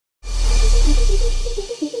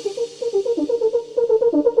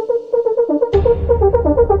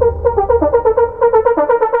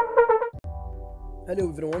Hello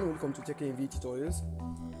everyone, welcome to Tech AMV tutorials.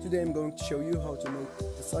 Today I'm going to show you how to make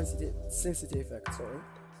the sensitivity effect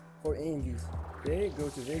for AMVs. Okay, go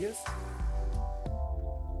to Vegas.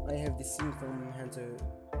 I have this scene from Hunter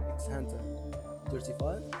X Hunter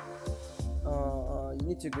 35. You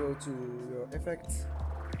need to go to your effects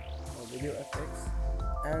or video effects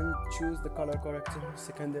and choose the color corrector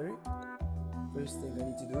secondary. First thing I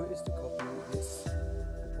need to do is to copy this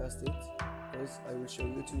and paste it, because I will show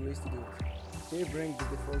you two ways to do it. Okay, bring the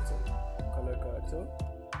default color corrector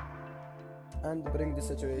and bring the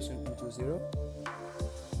saturation into 0.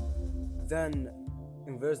 Then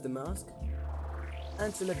inverse the mask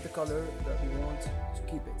and select the color that you want to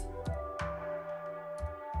keep it.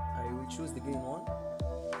 I will choose the green one.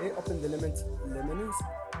 Okay, open the luminance,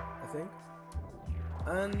 I think,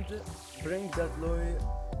 and bring that low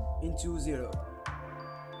into 0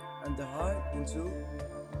 and the high into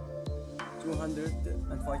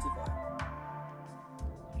 255.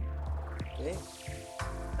 Okay,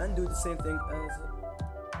 and do the same thing as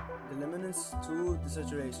the luminance to the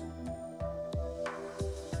saturation.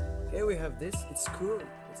 Okay, we have this. It's cool,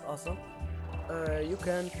 it's awesome. You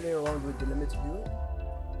can play around with the limit hue,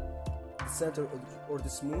 the center or the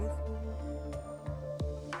smooth.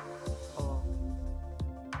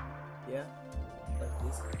 Yeah, like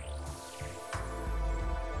this.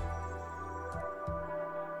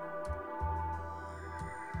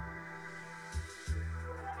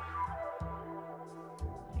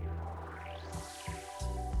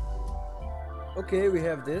 Okay, we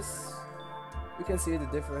have this. You can see the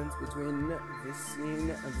difference between this scene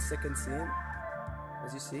and the second scene.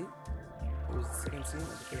 As you see, here's the second scene and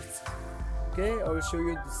the first scene. Okay, I will show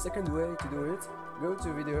you the second way to do it. Go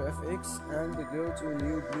to Video FX and go to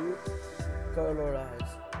NewBlue,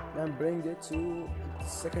 colorize. Then bring it to the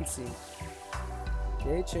second scene.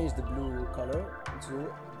 Okay, change the blue color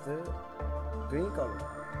into the green color.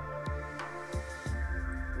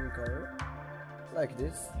 Green color, like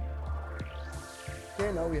this.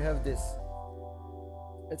 Okay, now we have this.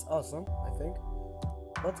 It's awesome, I think,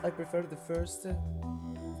 but I prefer the first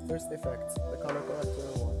effect, the color corrector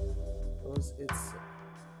one, because it's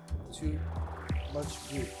too much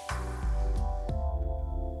good.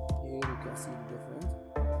 Here you can see the difference.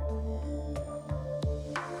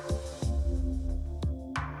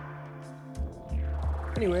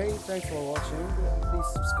 Anyway, thanks for watching. Please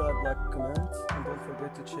subscribe, like, comment, and don't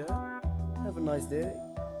forget to share. Have a nice day.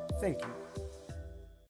 Thank you.